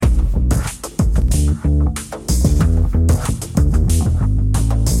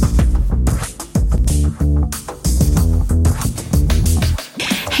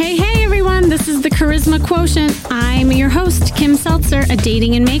Charisma Quotient. I'm your host, Kim Seltzer, a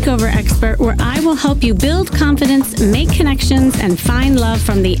dating and makeover expert, where I will help you build confidence, make connections, and find love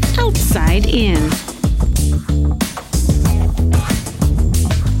from the outside in.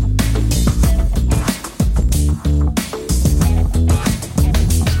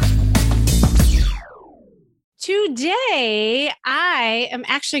 Today, I am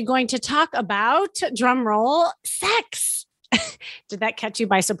actually going to talk about, drumroll, sex. Did that catch you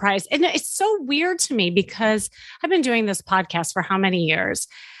by surprise? And it's so weird to me because I've been doing this podcast for how many years?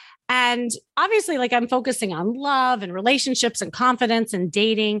 And obviously, I'm focusing on love and relationships and confidence and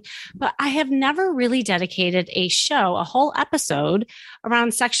dating, but I have never really dedicated a show, a whole episode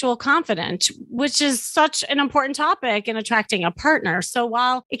around sexual confidence, which is such an important topic in attracting a partner. So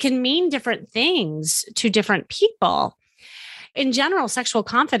while it can mean different things to different people, in general, sexual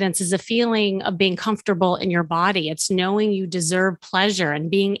confidence is a feeling of being comfortable in your body. It's knowing you deserve pleasure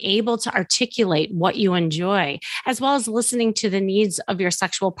and being able to articulate what you enjoy, as well as listening to the needs of your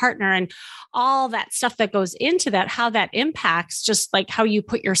sexual partner and all that stuff that goes into that, how that impacts just how you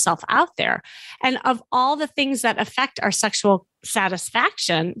put yourself out there. And of all the things that affect our sexual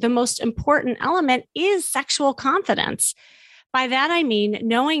satisfaction, the most important element is sexual confidence. By that, I mean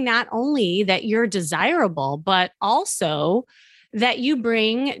knowing not only that you're desirable, but also that you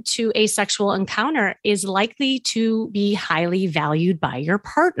bring to a sexual encounter is likely to be highly valued by your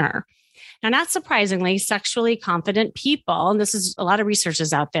partner. Now, not surprisingly, sexually confident people, and this is a lot of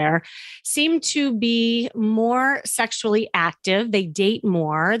researchers out there, seem to be more sexually active. They date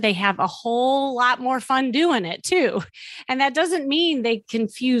more. They have a whole lot more fun doing it too. And that doesn't mean they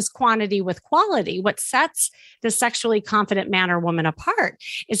confuse quantity with quality. What sets the sexually confident man or woman apart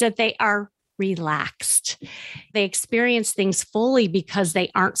is that they are relaxed. They experience things fully because they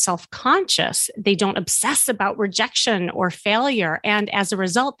aren't self-conscious. They don't obsess about rejection or failure. And as a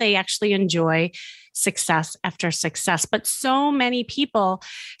result, they actually enjoy success after success. But so many people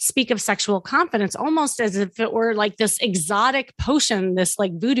speak of sexual confidence almost as if it were this exotic potion, this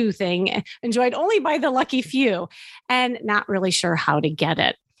voodoo thing enjoyed only by the lucky few, and not really sure how to get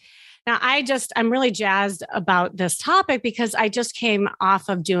it. Now, I'm really jazzed about this topic because I just came off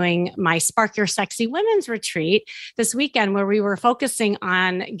of doing my Spark Your Sexy Women's Retreat this weekend, where we were focusing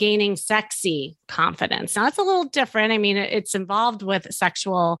on gaining sexy confidence. Now, it's a little different. I mean, it's involved with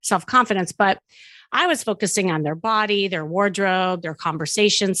sexual self-confidence, but I was focusing on their body, their wardrobe, their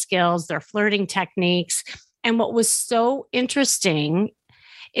conversation skills, their flirting techniques. And what was so interesting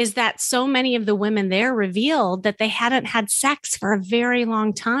is that so many of the women there revealed that they hadn't had sex for a very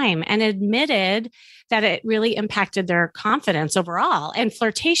long time and admitted that it really impacted their confidence overall and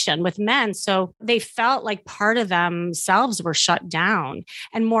flirtation with men. So they felt like part of themselves were shut down.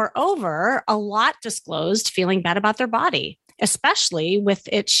 And moreover, a lot disclosed feeling bad about their body, especially with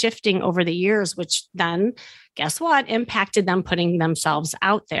it shifting over the years, which then, guess what, impacted them putting themselves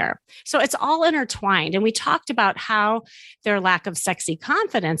out there. So it's all intertwined. And we talked about how their lack of sexy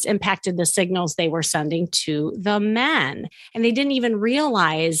confidence impacted the signals they were sending to the men. And they didn't even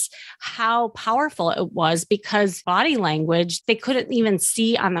realize how powerful it was because body language, they couldn't even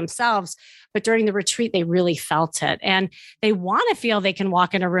see on themselves. But during the retreat, they really felt it. And they want to feel they can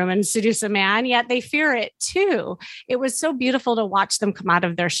walk in a room and seduce a man, yet they fear it too. It was so beautiful to watch them come out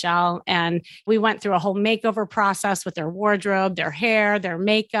of their shell. And we went through a whole makeover process with their wardrobe, their hair, their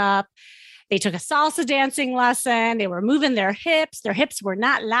makeup. They took a salsa dancing lesson. They were moving their hips. Their hips were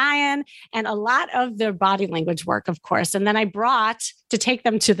not lying. And a lot of their body language work, of course. And then I brought, to take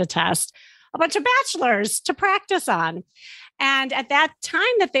them to the test, a bunch of bachelors to practice on. And at that time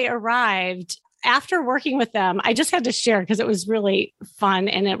that they arrived, after working with them, I just had to share because it was really fun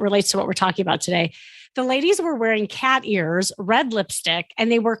and it relates to what we're talking about today. The ladies were wearing cat ears, red lipstick,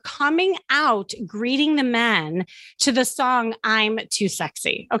 and they were coming out greeting the men to the song, I'm Too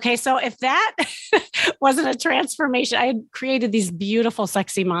Sexy. Okay, so if that wasn't a transformation, I had created these beautiful,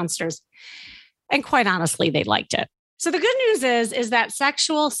 sexy monsters. And quite honestly, they liked it. So the good news is that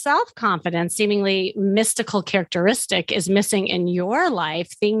sexual self-confidence, seemingly mystical characteristic, is missing in your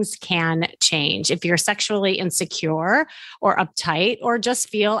life. Things can change. If you're sexually insecure or uptight, or just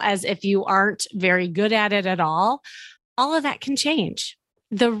feel as if you aren't very good at it at all of that can change.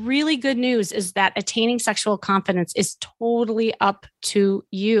 The really good news is that attaining sexual confidence is totally up to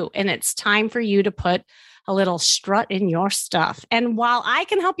you. And it's time for you to put a little strut in your stuff. And while I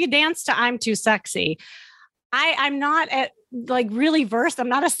can help you dance to I'm Too Sexy, I'm not really versed. I'm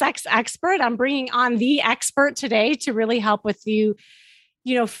not a sex expert. I'm bringing on the expert today to really help with you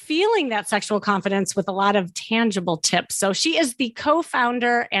feeling that sexual confidence with a lot of tangible tips. So she is the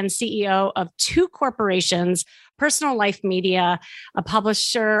co-founder and CEO of two corporations, Personal Life Media, a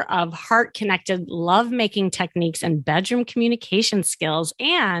publisher of heart-connected love-making techniques and bedroom communication skills,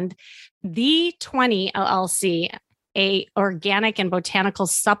 and The 20 LLC, a organic and botanical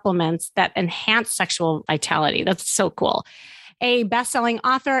supplements that enhance sexual vitality. That's so cool. A best-selling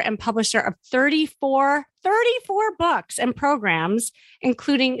author and publisher of 34 books and programs,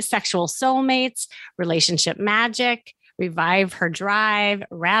 including Sexual Soulmates, Relationship Magic, Revive Her Drive,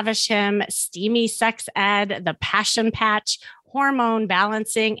 Ravish Him, Steamy Sex Ed, The Passion Patch, Hormone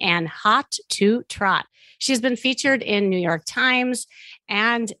Balancing, and Hot to Trot. She's been featured in New York Times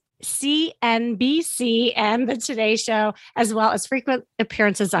and CNBC and The Today Show, as well as frequent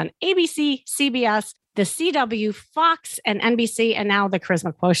appearances on ABC, CBS, the CW, Fox, and NBC, and now the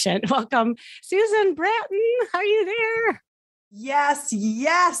Charisma Quotient. Welcome, Susan Bratton. How are you there? Yes,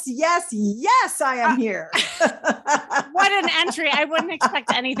 I am here. What an entry. I wouldn't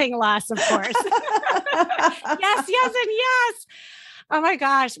expect anything less, of course. Yes, and yes. Oh my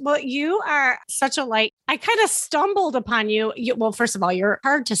gosh. Well, you are such a light. I kind of stumbled upon you. Well, first of all, you're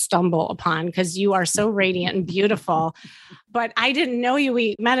hard to stumble upon because you are so radiant and beautiful. But I didn't know you.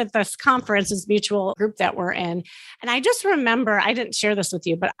 We met at this conference, this mutual group that we're in. And I just remember, I didn't share this with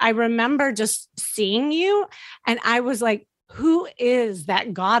you, but I remember just seeing you. And I was like, who is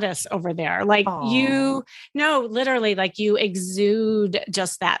that goddess over there? Like literally, like you exude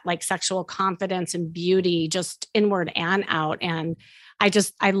just that like sexual confidence and beauty, just inward and out. And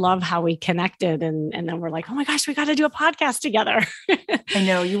I love how we connected. And then we're like, oh my gosh, we got to do a podcast together. I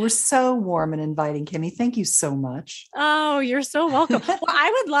know, you were so warm and inviting, Kimmy. Thank you so much. Oh, you're so welcome. Well,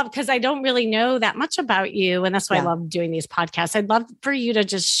 I would love, because I don't really know that much about you. And that's why I love doing these podcasts. I'd love for you to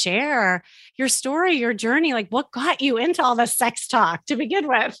just share your story, your journey, like what got you into all the sex talk to begin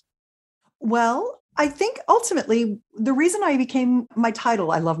with? Well, I think ultimately the reason I became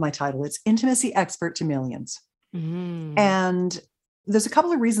I love my title. It's Intimacy Expert to Millions. Mm. And there's a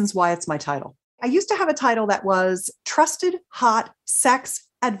couple of reasons why it's my title. I used to have a title that was Trusted Hot Sex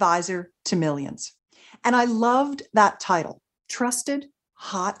Advisor to Millions. And I loved that title, Trusted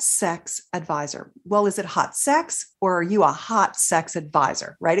Hot Sex Advisor. Well, is it hot sex or are you a hot sex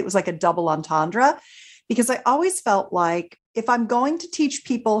advisor, right? It was like a double entendre because I always felt like if I'm going to teach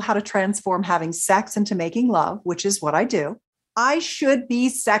people how to transform having sex into making love, which is what I do, I should be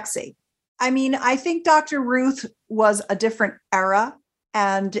sexy. I mean, I think Dr. Ruth was a different era,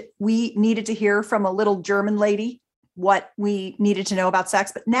 and we needed to hear from a little German lady what we needed to know about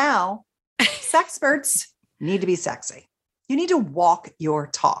sex. But now, sexperts need to be sexy. You need to walk your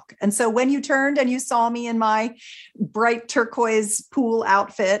talk. And so when you turned and you saw me in my bright turquoise pool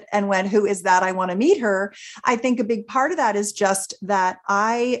outfit and went, who is that? I want to meet her. I think a big part of that is just that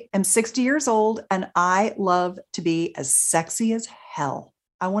I am 60 years old and I love to be as sexy as hell.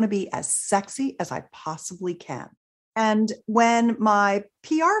 I want to be as sexy as I possibly can. And when my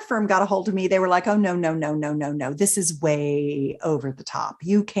PR firm got a hold of me, they were like, oh, no. This is way over the top.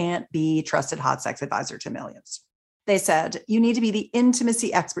 You can't be trusted hot sex advisor to millions. They said, you need to be the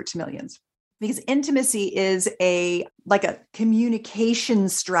intimacy expert to millions, because intimacy is like a communication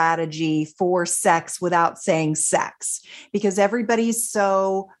strategy for sex without saying sex, because everybody's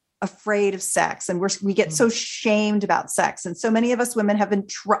so afraid of sex and we get so shamed about sex. And so many of us women have been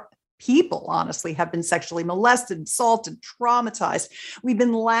people honestly have been sexually molested, assaulted, traumatized. We've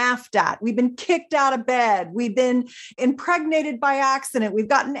been laughed at. We've been kicked out of bed. We've been impregnated by accident. We've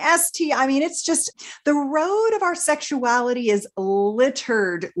gotten ST. I mean, it's just the road of our sexuality is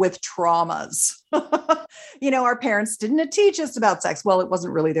littered with traumas. Our parents didn't teach us about sex. Well, it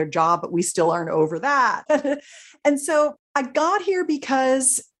wasn't really their job, but we still aren't over that. And so I got here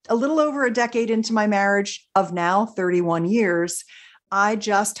because a little over a decade into my marriage of now 31 years, I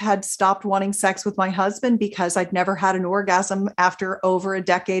just had stopped wanting sex with my husband because I'd never had an orgasm after over a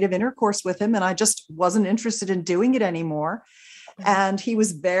decade of intercourse with him. And I just wasn't interested in doing it anymore. And he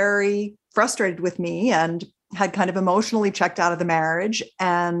was very frustrated with me and had kind of emotionally checked out of the marriage.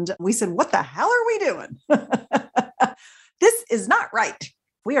 And we said, what the hell are we doing? This is not right.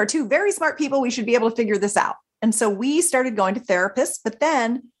 We are two very smart people. We should be able to figure this out. And so we started going to therapists, but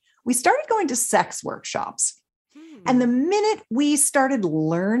then we started going to sex workshops. And the minute we started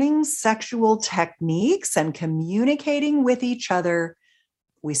learning sexual techniques and communicating with each other,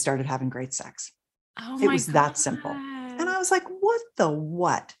 we started having great sex. It was that simple. And I was like,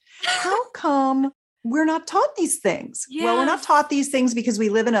 what? How come we're not taught these things? Yes. Well, we're not taught these things because we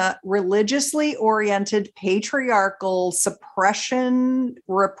live in a religiously oriented, patriarchal suppression,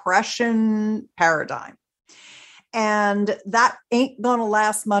 repression paradigm. And that ain't going to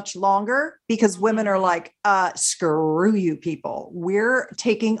last much longer because women are like, screw you people. We're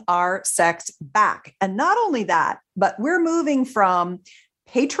taking our sex back. And not only that, but we're moving from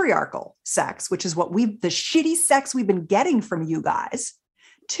patriarchal sex, which is the shitty sex we've been getting from you guys,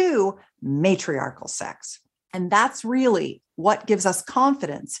 to matriarchal sex. And that's really what gives us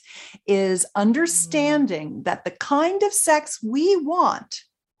confidence, is understanding that the kind of sex we want,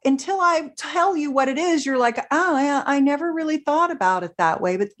 until I tell you what it is, you're like, oh, yeah, I never really thought about it that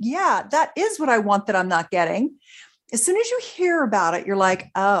way. But yeah, that is what I want that I'm not getting. As soon as you hear about it, you're like,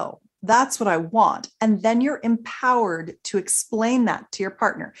 oh, that's what I want. And then you're empowered to explain that to your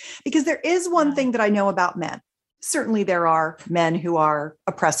partner. Because there is one thing that I know about men. Certainly there are men who are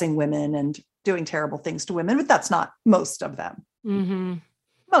oppressing women and doing terrible things to women, but that's not most of them. Mm-hmm.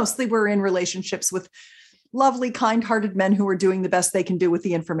 Mostly we're in relationships with lovely, kind-hearted men who are doing the best they can do with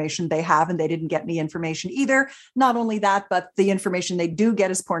the information they have, and they didn't get any information either. Not only that, but the information they do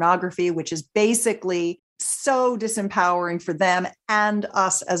get is pornography, which is basically so disempowering for them and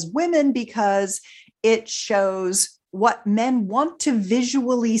us as women, because it shows what men want to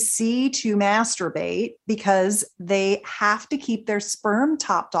visually see to masturbate, because they have to keep their sperm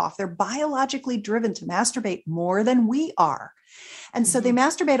topped off. They're biologically driven to masturbate more than we are. And so they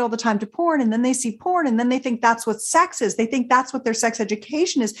masturbate all the time to porn, and then they see porn, and then they think that's what sex is. They think that's what their sex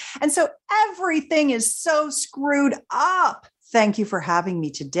education is. And so everything is so screwed up. Thank you for having me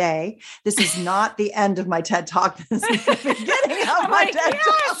today. This is not the end of my TED Talk. This is the beginning of my TED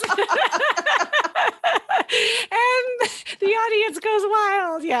Talk. And the audience goes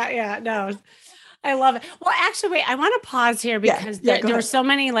wild. Yeah, no. I love it. Well, actually, wait, I want to pause here because there were so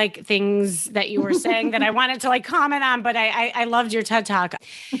many like things that you were saying that I wanted to like comment on, but I loved your TED Talk.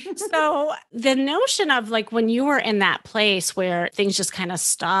 So the notion of like when you were in that place where things just kind of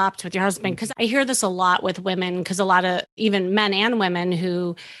stopped with your husband, because I hear this a lot with women, because a lot of even men and women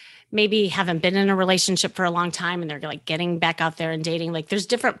who maybe haven't been in a relationship for a long time and they're like getting back out there and dating, like there's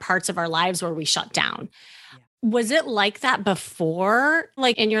different parts of our lives where we shut down. Was it like that before,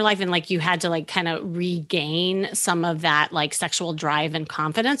 like in your life, and like you had to like kind of regain some of that like sexual drive and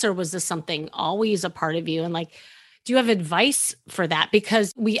confidence, or was this something always a part of you? And like, do you have advice for that?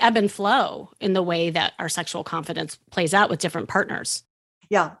 Because we ebb and flow in the way that our sexual confidence plays out with different partners.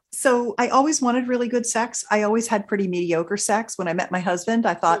 Yeah. So I always wanted really good sex. I always had pretty mediocre sex. When I met my husband,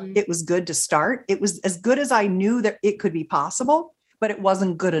 I thought it was good to start. It was as good as I knew that it could be possible, but it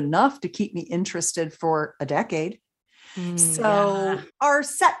wasn't good enough to keep me interested for a decade. So our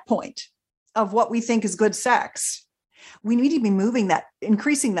set point of what we think is good sex, we need to be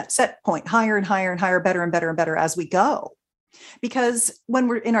increasing that set point higher and higher and higher, better and better and better as we go. Because when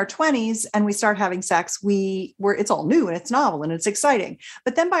we're in our 20s and we start having sex, it's all new and it's novel and it's exciting.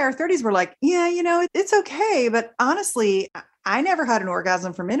 But then by our 30s, we're like, yeah, it's okay. But honestly, I never had an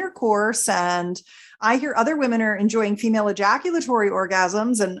orgasm from intercourse, and I hear other women are enjoying female ejaculatory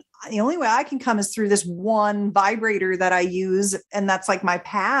orgasms. And the only way I can come is through this one vibrator that I use. And that's like my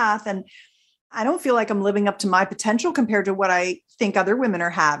path. And I don't feel like I'm living up to my potential compared to what I think other women are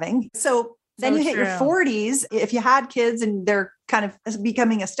having. So then you hit your 40s, if you had kids and they're kind of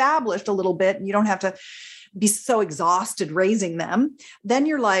becoming established a little bit, and you don't have to be so exhausted raising them, then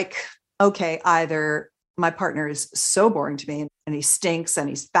you're like, okay, either my partner is so boring to me and he stinks and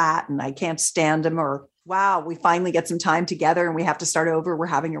he's fat and I can't stand him, or wow, we finally get some time together and we have to start over. We're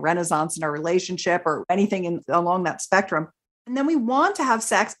having a renaissance in our relationship, or anything along that spectrum. And then we want to have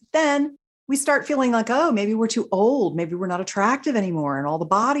sex. Then we start feeling like, oh, maybe we're too old. Maybe we're not attractive anymore. And all the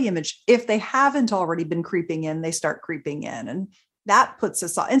body image, if they haven't already been creeping in, they start creeping in. And that puts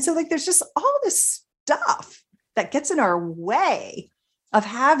us on. And so like, there's just all this stuff that gets in our way of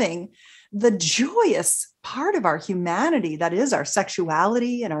having the joyous part of our humanity that is our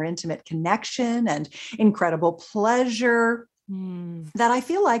sexuality and our intimate connection and incredible pleasure. That I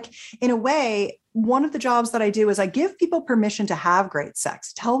feel like, in a way, one of the jobs that I do is I give people permission to have great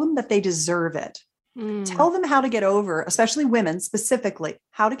sex. Tell them that they deserve it. Tell them how to get over, especially women specifically,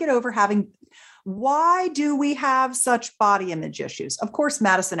 how to get over why do we have such body image issues? Of course,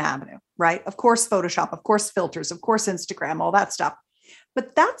 Madison Avenue, right? Of course, Photoshop, of course, filters, of course, Instagram, all that stuff.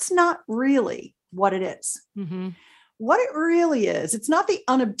 But that's not really what it is. What it really is, it's not the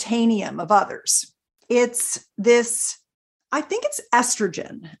unobtainium of others. It's this, I think it's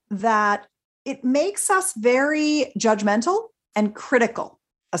estrogen, that it makes us very judgmental and critical,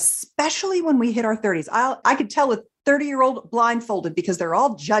 especially when we hit our 30s. I could tell a 30-year-old blindfolded because they're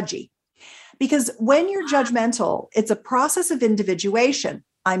all judgy. Because when you're judgmental, it's a process of individuation.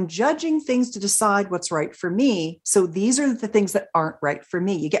 I'm judging things to decide what's right for me. So these are the things that aren't right for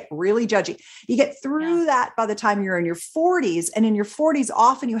me. You get really judgy. You get through that by the time you're in your 40s. And in your 40s,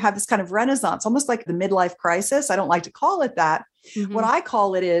 often you have this kind of renaissance, almost like the midlife crisis. I don't like to call it that. Mm-hmm. What I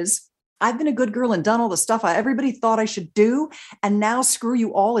call it is, I've been a good girl and done all the stuff everybody thought I should do. And now screw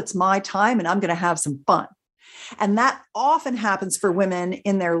you all. It's my time and I'm going to have some fun. And that often happens for women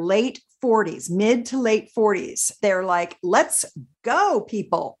in their late 40s, mid to late 40s. They're like, let's go,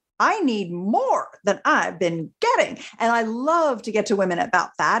 people. I need more than I've been getting. And I love to get to women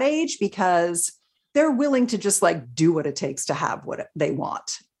about that age because they're willing to just like do what it takes to have what they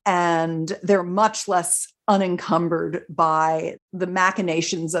want. And they're much less unencumbered by the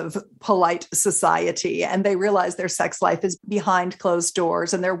machinations of polite society. And they realize their sex life is behind closed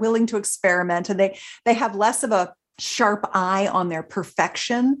doors and they're willing to experiment. And they have less of a sharp eye on their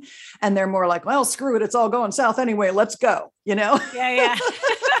perfection. And they're more like, well, screw it. It's all going south anyway. Let's go, you know? Yeah.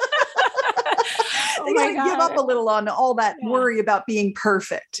 They got to give up a little on all that worry about being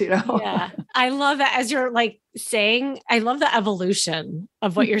perfect, you know? Yeah. I love that as you're like saying, I love the evolution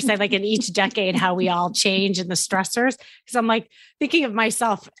of what you're saying, like in each decade, how we all change and the stressors. Cause I'm like thinking of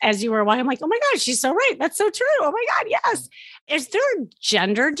myself as you were walking, I'm like, oh my God, she's so right. That's so true. Oh my God. Yes. Is there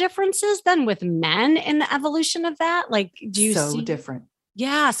gender differences then with men in the evolution of that? Like, do you see different?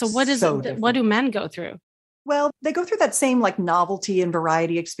 Yeah. So what is it? What do men go through? Well, they go through that same like novelty and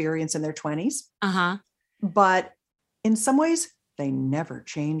variety experience in their 20s. Uh-huh. But in some ways, they never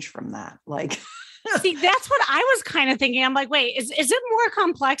change from that. Like, see, that's what I was kind of thinking. I'm like, wait, is it more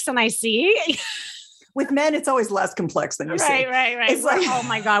complex than I see? With men, it's always less complex than you see. Right. It's like, oh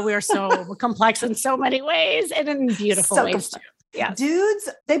my God, we are so complex in so many ways and in beautiful ways too. Yeah. Dudes,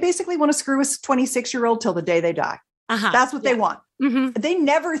 they basically want to screw a 26-year-old till the day they die. Uh-huh. That's what they want. Mm-hmm. They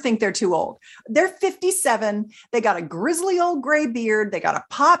never think they're too old. They're 57. They got a grizzly old gray beard. They got a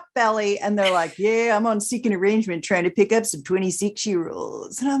pot belly. And they're like, yeah, I'm on Seeking Arrangement trying to pick up some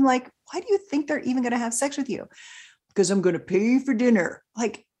 26-year-olds. And I'm like, why do you think they're even going to have sex with you? Because I'm going to pay you for dinner.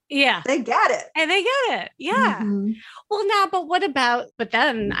 Like, yeah, they get it. And they get it. Yeah. Mm-hmm. Well, now, but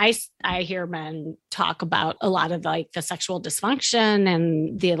then I hear men talk about a lot of like the sexual dysfunction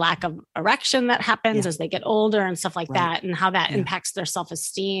and the lack of erection that happens as they get older and stuff like that, and how that impacts their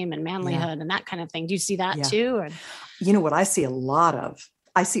self-esteem and manlyhood and that kind of thing. Do you see that too? Or? You know what I see a lot of?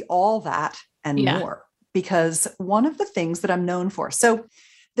 I see all that and more, because one of the things that I'm known for. So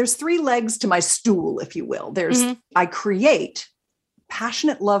there's 3 legs to my stool, if you will. There's, I create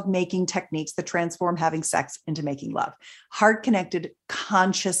passionate love-making techniques that transform having sex into making love. Heart-connected,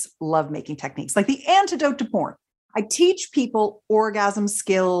 conscious love-making techniques, like the antidote to porn. I teach people orgasm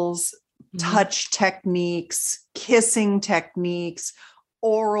skills, touch techniques, kissing techniques,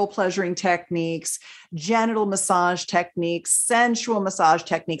 oral pleasuring techniques, genital massage techniques, sensual massage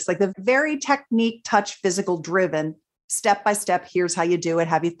techniques, like the very technique, touch, physical driven, step by step. Here's how you do it.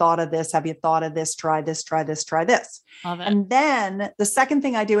 Have you thought of this? Have you thought of this? Try this, try this, try this. Love it. And then the second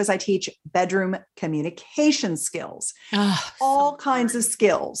thing I do is I teach bedroom communication skills, all kinds of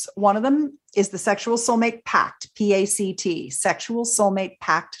skills. One of them is the Sexual Soulmate Pact, PACT,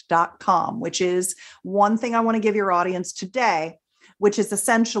 sexualsoulmatepact.com, which is one thing I want to give your audience today, which is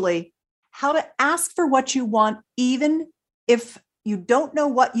essentially how to ask for what you want, even if you don't know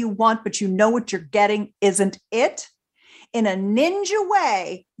what you want, but you know what you're getting isn't it, in a ninja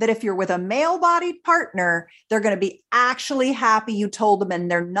way that if you're with a male-bodied partner, they're going to be actually happy you told them,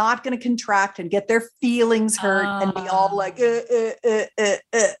 and they're not going to contract and get their feelings hurt and be all like,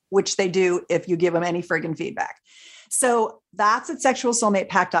 which they do if you give them any friggin' feedback. So that's at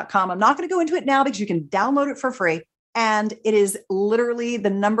sexualsoulmatepact.com. I'm not going to go into it now because you can download it for free. And it is literally the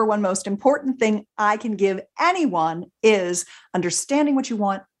number one most important thing I can give anyone is understanding what you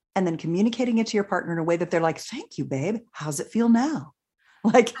want and then communicating it to your partner in a way that they're like, thank you, babe. How's it feel now?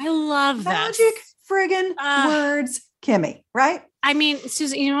 Like, I love that. Magic friggin' words, Kimmy, right? I mean,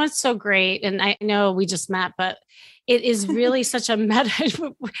 Susan, you know what's so great? And I know we just met, but it is really such a meta.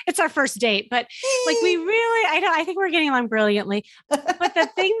 It's our first date, but like we really, I think we're getting along brilliantly. But the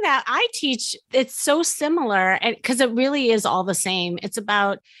thing that I teach, it's so similar, and because it really is all the same. It's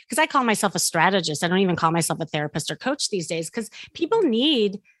about, because I call myself a strategist. I don't even call myself a therapist or coach these days, because people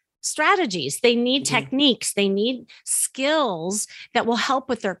need strategies. They need techniques. They need skills that will help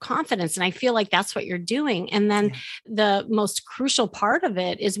with their confidence. And I feel like that's what you're doing. And then the most crucial part of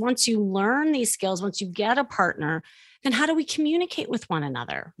it is once you learn these skills, once you get a partner, then how do we communicate with one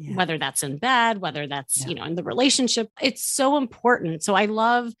another? Whether that's in bed, whether that's, you know, in the relationship, it's so important. So I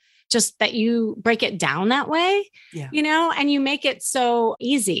love just that you break it down that way, and you make it so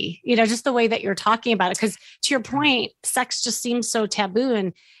easy, just the way that you're talking about it. Because to your point, sex just seems so taboo.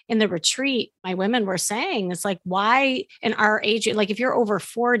 And in the retreat, my women were saying, it's like, why in our age, like if you're over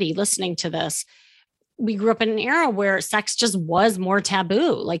 40 listening to this, we grew up in an era where sex just was more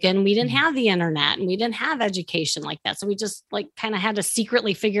taboo. Like, and we didn't have the internet and we didn't have education like that. So we just like kind of had to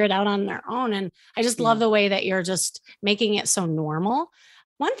secretly figure it out on our own. And I just love the way that you're just making it so normal.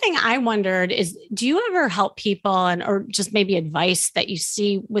 One thing I wondered is, do you ever help people or just maybe advice that you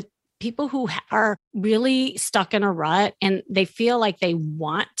see with people who are really stuck in a rut and they feel like they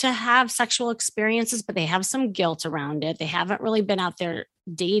want to have sexual experiences, but they have some guilt around it. They haven't really been out there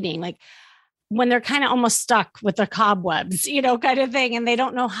dating. Like, when they're kind of almost stuck with the cobwebs, kind of thing, and they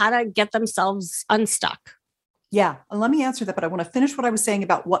don't know how to get themselves unstuck. Yeah. And let me answer that, but I want to finish what I was saying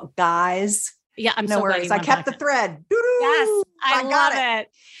about what guys. Yeah. I'm no so worries. I kept the thread. Doo-doo! Yes. I love it.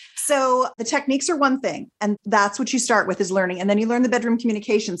 So the techniques are one thing, and that's what you start with is learning. And then you learn the bedroom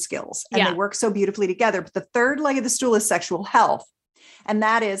communication skills and they work so beautifully together. But the third leg of the stool is sexual health. And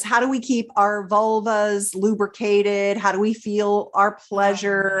that is, how do we keep our vulvas lubricated? How do we feel our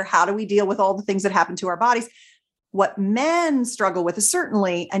pleasure? How do we deal with all the things that happen to our bodies? What men struggle with is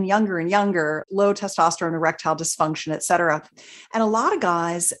certainly, and younger, low testosterone, erectile dysfunction, et cetera. And a lot of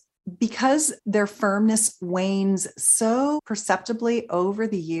guys, because their firmness wanes so perceptibly over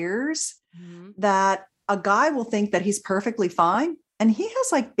the years, that a guy will think that he's perfectly fine. And he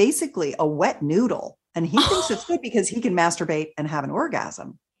has like basically a wet noodle. And he thinks it's good because he can masturbate and have an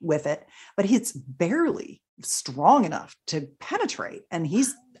orgasm with it, but it's barely strong enough to penetrate. And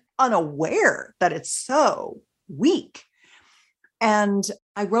he's unaware that it's so weak. And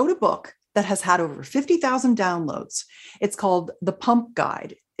I wrote a book that has had over 50,000 downloads. It's called The Pump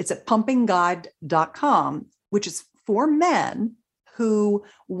Guide. It's at pumpingguide.com, which is for men who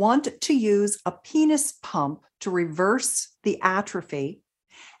want to use a penis pump to reverse the atrophy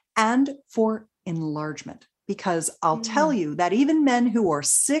and for enlargement. Because I'll tell you that even men who are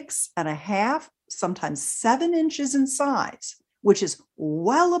 6.5, sometimes 7 inches in size, which is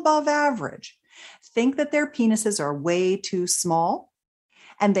well above average, think that their penises are way too small,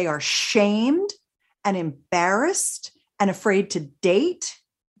 and they are shamed and embarrassed and afraid to date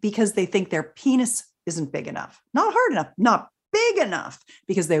because they think their penis isn't big enough, not hard enough, not big enough,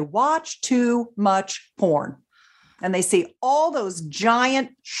 because they watch too much porn. And they see all those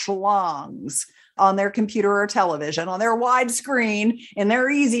giant schlongs on their computer or television, on their wide screen, in their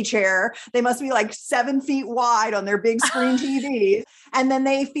easy chair. They must be like 7 feet wide on their big screen TV. And then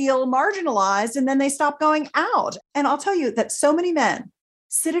they feel marginalized and then they stop going out. And I'll tell you that so many men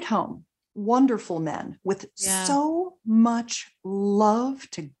sit at home, wonderful men with so much love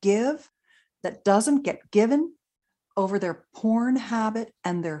to give that doesn't get given over their porn habit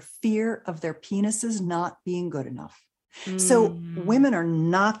and their fear of their penises not being good enough. So women are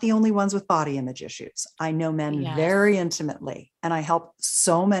not the only ones with body image issues. I know men very intimately, and I help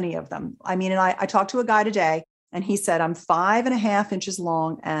so many of them. I mean, and I talked to a guy today, and he said, I'm 5.5 inches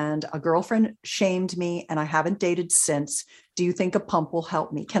long and a girlfriend shamed me and I haven't dated since. Do you think a pump will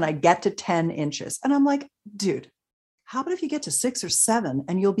help me? Can I get to 10 inches? And I'm like, dude, how about if you get to 6 or 7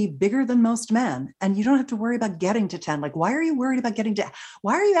 and you'll be bigger than most men and you don't have to worry about getting to 10? Like, why are you worried about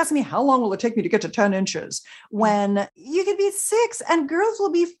why are you asking me how long will it take me to get to 10 inches when you could be 6 and girls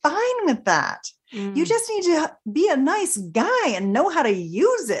will be fine with that? You just need to be a nice guy and know how to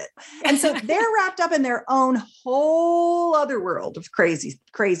use it. And so they're wrapped up in their own whole other world of crazy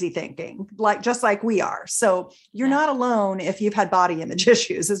thinking, just like we are. So you're not alone if you've had body image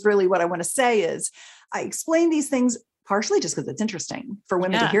issues, is really what I want to say. Is I explain these things partially just because it's interesting for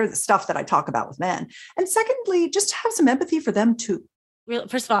women to hear the stuff that I talk about with men. And secondly, just to have some empathy for them too.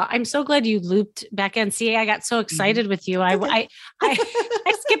 First of all, I'm so glad you looped back in. See, I got so excited with you. I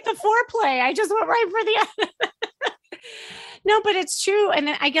skipped the foreplay. I just went right for the other. No, but it's true. And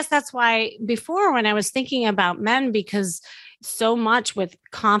I guess that's why before, when I was thinking about men, because so much with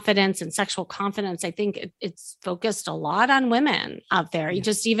confidence and sexual confidence, I think it's focused a lot on women out there. You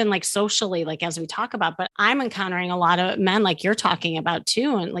just even like socially, like as we talk about, but I'm encountering a lot of men like you're talking about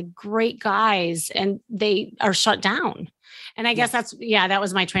too, and like great guys, and they are shut down. And I guess that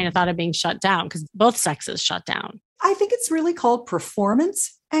was my train of thought of being shut down, because both sexes shut down. I think it's really called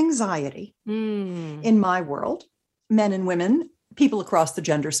performance anxiety in my world. Men and women, people across the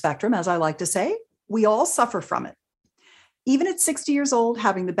gender spectrum, as I like to say, we all suffer from it. Even at 60 years old,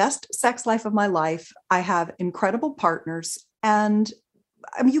 having the best sex life of my life, I have incredible partners, and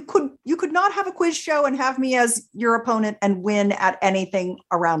I mean, you could not have a quiz show and have me as your opponent and win at anything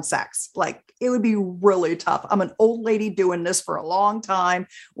around sex. Like, it would be really tough. I'm an old lady doing this for a long time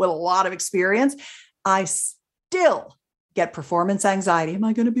with a lot of experience. I still get performance anxiety. Am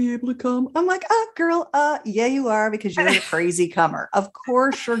I going to be able to come? I'm like, girl, yeah, you are, because you're a crazy comer. Of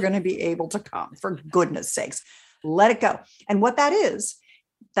course you're going to be able to come, for goodness sakes. Let it go. And what that is,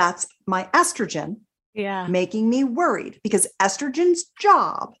 that's my estrogen making me worried, because estrogen's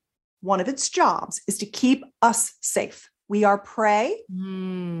job, one of its jobs, is to keep us safe. We are prey.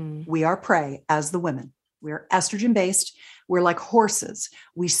 We are prey as the women. We're estrogen based. We're like horses.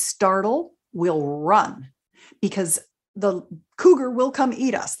 We startle, we'll run, because the cougar will come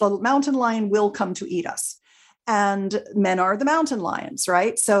eat us. The mountain lion will come to eat us. And men are the mountain lions,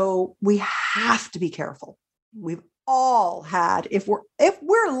 right? So we have to be careful. We've all had, if we're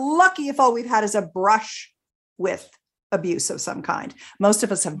lucky, if all we've had is a brush with abuse of some kind. Most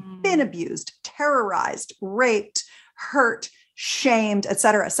of us have been abused, terrorized, raped, hurt, shamed,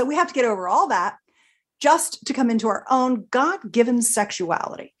 etc. So we have to get over all that just to come into our own God-given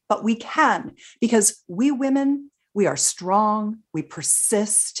sexuality. But we can, because we women, we are strong, we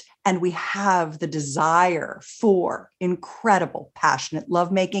persist, and we have the desire for incredible, passionate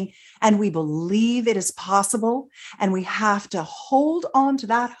lovemaking, and we believe it is possible, and we have to hold on to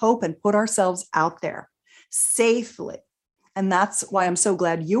that hope and put ourselves out there safely. And that's why I'm so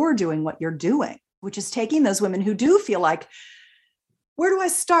glad you're doing what you're doing, which is taking those women who do feel like, where do I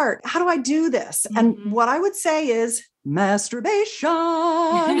start? How do I do this? And what I would say is masturbation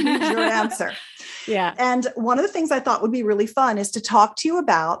is your answer. Yeah. And one of the things I thought would be really fun is to talk to you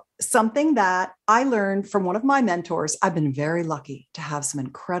about something that I learned from one of my mentors. I've been very lucky to have some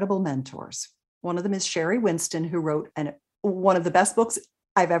incredible mentors. One of them is Sherry Winston, who wrote one of the best books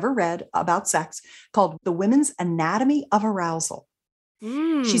I've ever read about sex, called The Women's Anatomy of Arousal.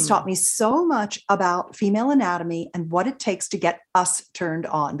 She's taught me so much about female anatomy and what it takes to get us turned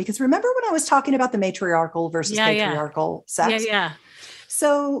on. Because remember when I was talking about the matriarchal versus patriarchal sex? Yeah.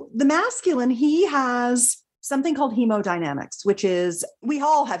 So the masculine, he has something called hemodynamics, which is, we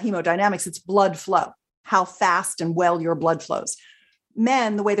all have hemodynamics. It's blood flow, how fast and well your blood flows.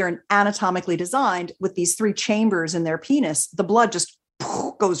 Men, the way they're anatomically designed with these 3 chambers in their penis, the blood just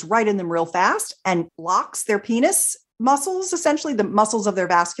goes right in them real fast and locks their penis muscles, essentially the muscles of their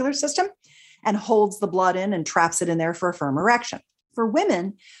vascular system, and holds the blood in and traps it in there for a firm erection. For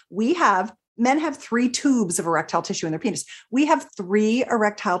women, men have 3 tubes of erectile tissue in their penis. We have 3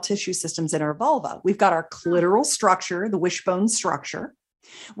 erectile tissue systems in our vulva. We've got our clitoral structure, the wishbone structure.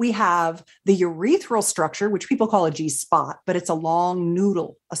 We have the urethral structure, which people call a G-spot, but it's a long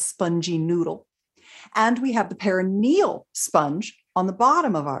noodle, a spongy noodle. And we have the perineal sponge on the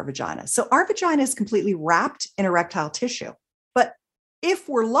bottom of our vagina. So our vagina is completely wrapped in erectile tissue. But if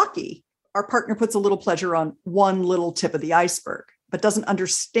we're lucky, our partner puts a little pleasure on one little tip of the iceberg, but doesn't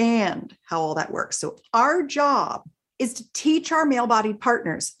understand how all that works. So our job is to teach our male-bodied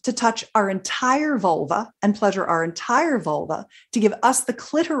partners to touch our entire vulva and pleasure our entire vulva, to give us the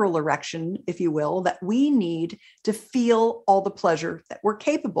clitoral erection, if you will, that we need to feel all the pleasure that we're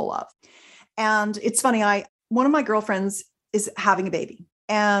capable of. And it's funny, one of my girlfriends is having a baby,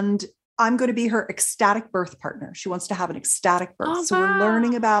 and I'm going to be her ecstatic birth partner. She wants to have an ecstatic birth. Oh, so we're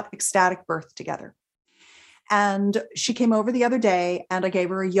learning about ecstatic birth together. And she came over the other day and I gave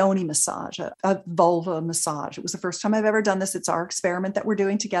her a yoni massage, a vulva massage. It was the first time I've ever done this. It's our experiment that we're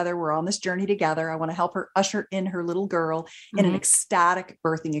doing together. We're on this journey together. I want to help her usher in her little girl in an ecstatic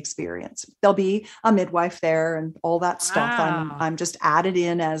birthing experience. There'll be a midwife there and all that stuff. I'm just added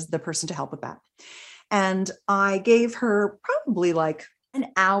in as the person to help with that. And I gave her probably like an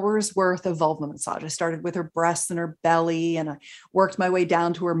hour's worth of vulva massage. I started with her breasts and her belly, and I worked my way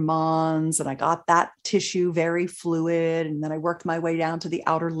down to her mons, and I got that tissue very fluid. And then I worked my way down to the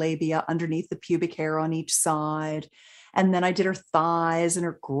outer labia underneath the pubic hair on each side. And then I did her thighs and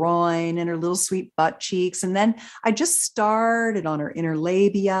her groin and her little sweet butt cheeks. And then I just started on her inner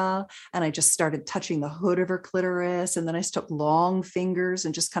labia, and I just started touching the hood of her clitoris. And then I took long fingers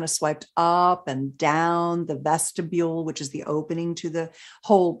and just kind of swiped up and down the vestibule, which is the opening to the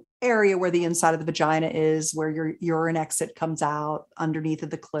whole area where the inside of the vagina is, where your urine exit comes out underneath of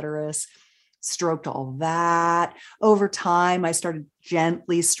the clitoris. Stroked all that. Over time, I started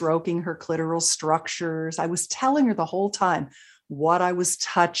gently stroking her clitoral structures. I was telling her the whole time what I was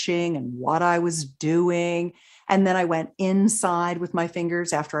touching and what I was doing. And then I went inside with my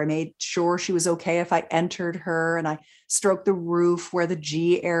fingers after I made sure she was okay if I entered her, and I stroked the roof where the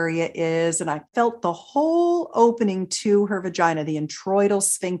G area is. And I felt the whole opening to her vagina, the introital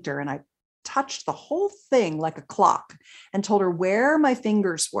sphincter. And I touched the whole thing like a clock and told her where my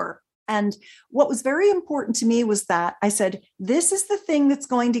fingers were. And what was very important to me was that I said, this is the thing that's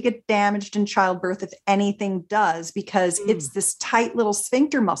going to get damaged in childbirth if anything does, because it's this tight little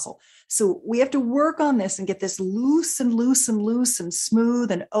sphincter muscle. So we have to work on this and get this loose and loose and loose and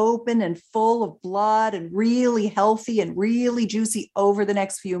smooth and open and full of blood and really healthy and really juicy over the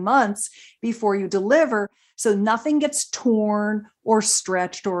next few months before you deliver. So nothing gets torn or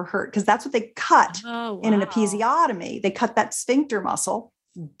stretched or hurt, because that's what they cut in an episiotomy. They cut that sphincter muscle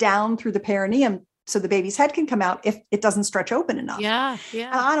down through the perineum so the baby's head can come out if it doesn't stretch open enough. Yeah.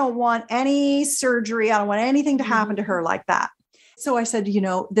 And I don't want any surgery. I don't want anything to happen to her like that. So I said,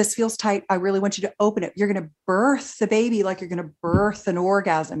 this feels tight. I really want you to open it. You're going to birth the baby like you're going to birth an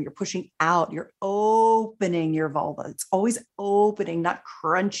orgasm. You're pushing out. You're opening your vulva. It's always opening, not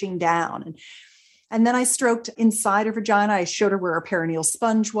crunching down. And then I stroked inside her vagina. I showed her where her perineal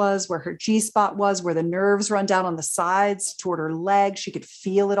sponge was, where her G-spot was, where the nerves run down on the sides toward her leg. She could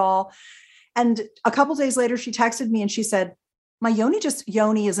feel it all. And a couple of days later, she texted me and she said, my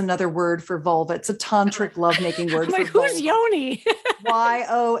yoni is another word for vulva. It's a tantric lovemaking word. Like, for who's yoni?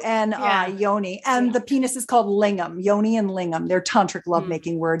 Yoni, yoni. And the penis is called lingam, yoni and lingam. They're tantric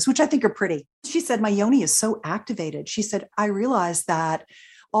lovemaking words, which I think are pretty. She said, my yoni is so activated. She said, I realized that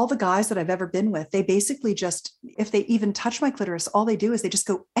all the guys that I've ever been with, they basically just, if they even touch my clitoris, all they do is they just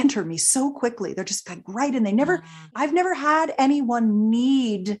go enter me so quickly. They're just like right. And I've never had anyone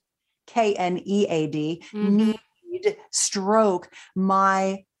need, KNEAD, need stroke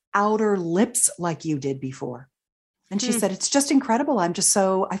my outer lips like you did before. And she said, it's just incredible. I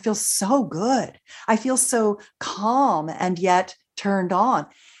feel so good. I feel so calm and yet turned on.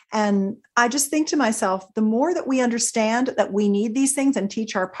 And I just think to myself, the more that we understand that we need these things and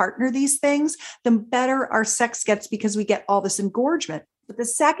teach our partner these things, the better our sex gets, because we get all this engorgement. But the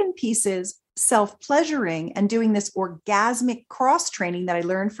second piece is self-pleasuring and doing this orgasmic cross-training that I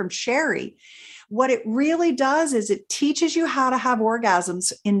learned from Sherry. What it really does is it teaches you how to have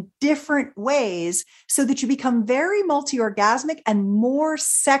orgasms in different ways so that you become very multi-orgasmic and more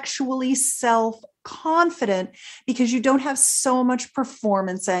sexually self-confident, because you don't have so much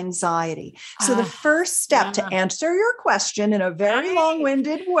performance anxiety. So the first step to answer your question in a very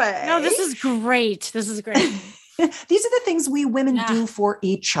long-winded way. No, this is great. These are the things we women do for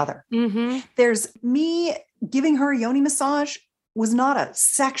each other. There's me giving her a yoni massage was not a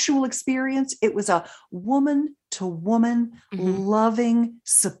sexual experience. It was a woman to woman, loving,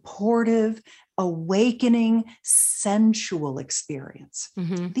 supportive, awakening, sensual experience.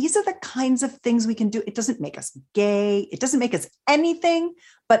 These are the kinds of things we can do. It doesn't make us gay. It doesn't make us anything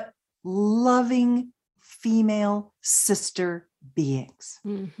but loving female sister beings.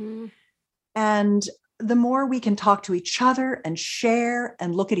 And the more we can talk to each other and share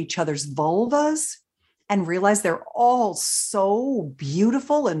and look at each other's vulvas and realize they're all so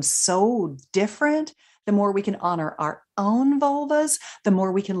beautiful and so different, the more we can honor our own vulvas, the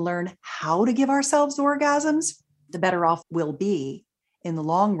more we can learn how to give ourselves orgasms, the better off we'll be in the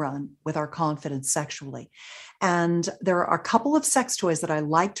long run with our confidence sexually. And there are a couple of sex toys that I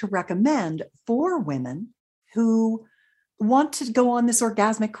like to recommend for women who want to go on this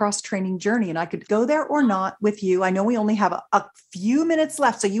orgasmic cross-training journey. And I could go there or not with you. I know we only have a few minutes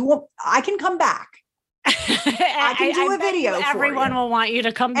left, so I can come back. I can do a video. Everyone will want you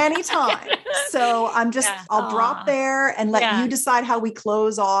to come anytime. So I'll drop there and let you decide how we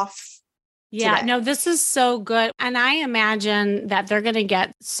close off. Today. No, this is so good. And I imagine that they're going to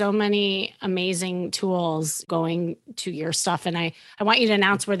get so many amazing tools going to your stuff. And I want you to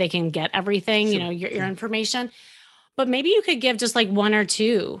announce where they can get everything, your information. But maybe you could give just like one or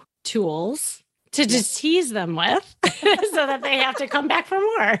two tools to just tease them with so that they have to come back for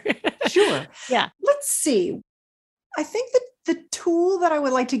more. Sure. Yeah. Let's see. I think that the tool that I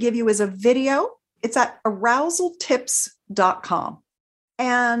would like to give you is a video. It's at arousaltips.com.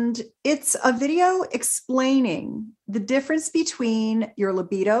 And it's a video explaining the difference between your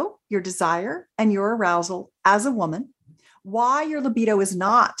libido, your desire, and your arousal as a woman, why your libido is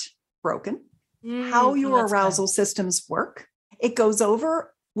not broken, how your arousal systems work. It goes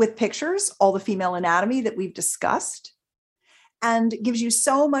over with pictures, all the female anatomy that we've discussed, and gives you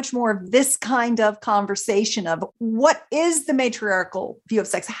so much more of this kind of conversation of what is the matriarchal view of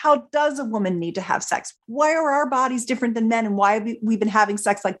sex? How does a woman need to have sex? Why are our bodies different than men? And why have we been having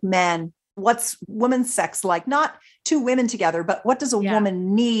sex like men? What's women's sex like? Not two women together, but what does a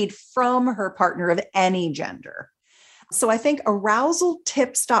woman need from her partner of any gender? So I think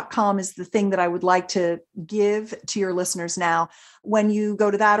arousaltips.com is the thing that I would like to give to your listeners now. When you go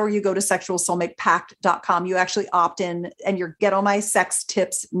to that, or you go to sexualsoulmatepact.com, you actually opt in and you get on my sex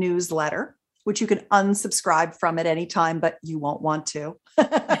tips newsletter, which you can unsubscribe from at any time, but you won't want to.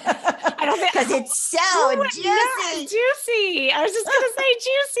 I don't think because it's so juicy. Juicy. I was just going to say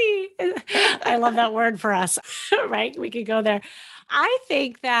juicy. I love that word for us, right? We could go there. I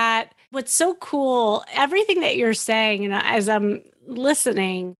think that what's so cool, everything that you're saying, and as I'm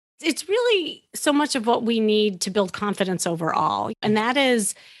listening, it's really so much of what we need to build confidence overall. And that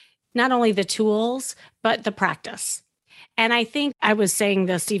is not only the tools, but the practice. And I think I was saying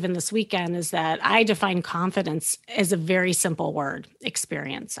this even this weekend, is that I define confidence as a very simple word: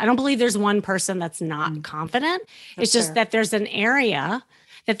 experience. I don't believe there's one person that's not confident. It's just that there's an area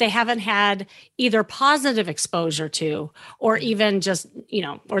that they haven't had either positive exposure to, or even just,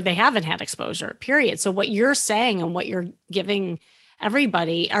 or they haven't had exposure, period. So what you're saying and what you're giving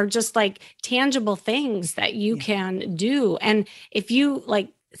everybody are just like tangible things that you can do. And if you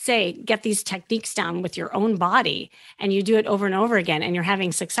say, get these techniques down with your own body and you do it over and over again and you're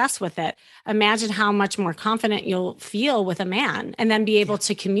having success with it, imagine how much more confident you'll feel with a man, and then be able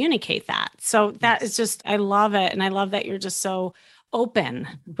to communicate that. So that is just, I love it. And I love that you're just so open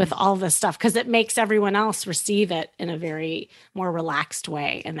with all this stuff, because it makes everyone else receive it in a very more relaxed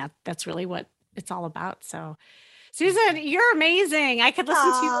way. And that's really what it's all about. So Susan, you're amazing. I could listen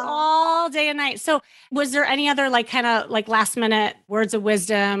to you all day and night. So was there any other kind of last minute words of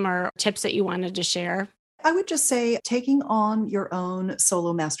wisdom or tips that you wanted to share? I would just say taking on your own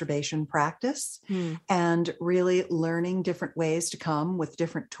solo masturbation practice and really learning different ways to come with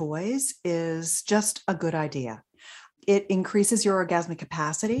different toys is just a good idea. It increases your orgasmic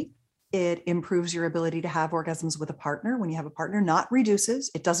capacity. It improves your ability to have orgasms with a partner when you have a partner, not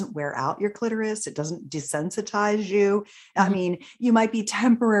reduces. It doesn't wear out your clitoris. It doesn't desensitize you. I mean, you might be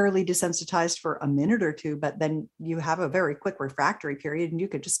temporarily desensitized for a minute or two, but then you have a very quick refractory period and you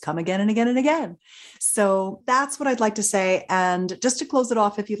could just come again and again and again. So that's what I'd like to say. And just to close it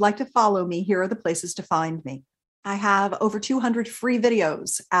off, if you'd like to follow me, here are the places to find me. I have over 200 free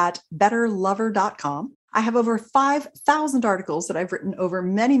videos at betterlover.com. I have over 5,000 articles that I've written over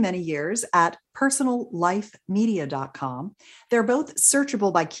many, many years at personallifemedia.com. They're both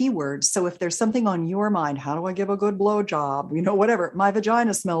searchable by keywords. So if there's something on your mind, how do I give a good blowjob? Whatever, my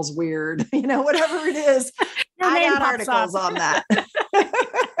vagina smells weird, whatever it is, I got articles on that.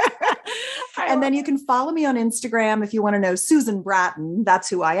 And then you can follow me on Instagram if you want to know Susan Bratton. That's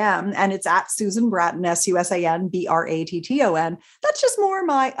who I am. And it's at Susan Bratton, SusanBratton. That's just more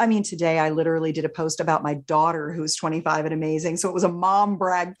today I literally did a post about my daughter who's 25 and amazing. So it was a mom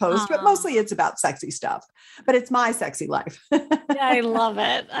brag post, but mostly it's about sexy stuff, but it's my sexy life. I love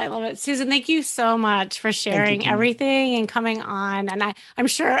it. I love it. Susan, thank you so much for sharing everything and coming on. And I'm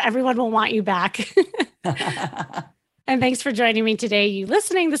sure everyone will want you back. And thanks for joining me today, you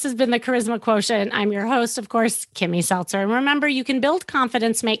listening. This has been the Charisma Quotient. I'm your host, of course, Kimmy Seltzer. And remember, you can build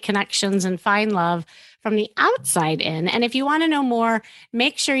confidence, make connections, and find love from the outside in. And if you want to know more,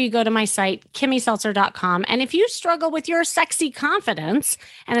 make sure you go to my site, kimmyseltzer.com. And if you struggle with your sexy confidence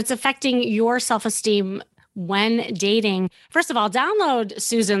and it's affecting your self-esteem when dating, first of all, download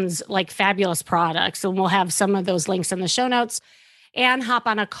Susan's fabulous products. And we'll have some of those links in the show notes. And hop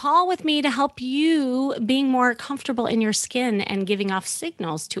on a call with me to help you being more comfortable in your skin and giving off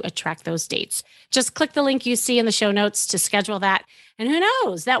signals to attract those dates. Just click the link you see in the show notes to schedule that. And who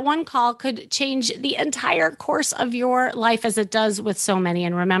knows, that one call could change the entire course of your life, as it does with so many.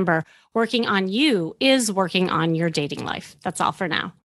 And remember, working on you is working on your dating life. That's all for now.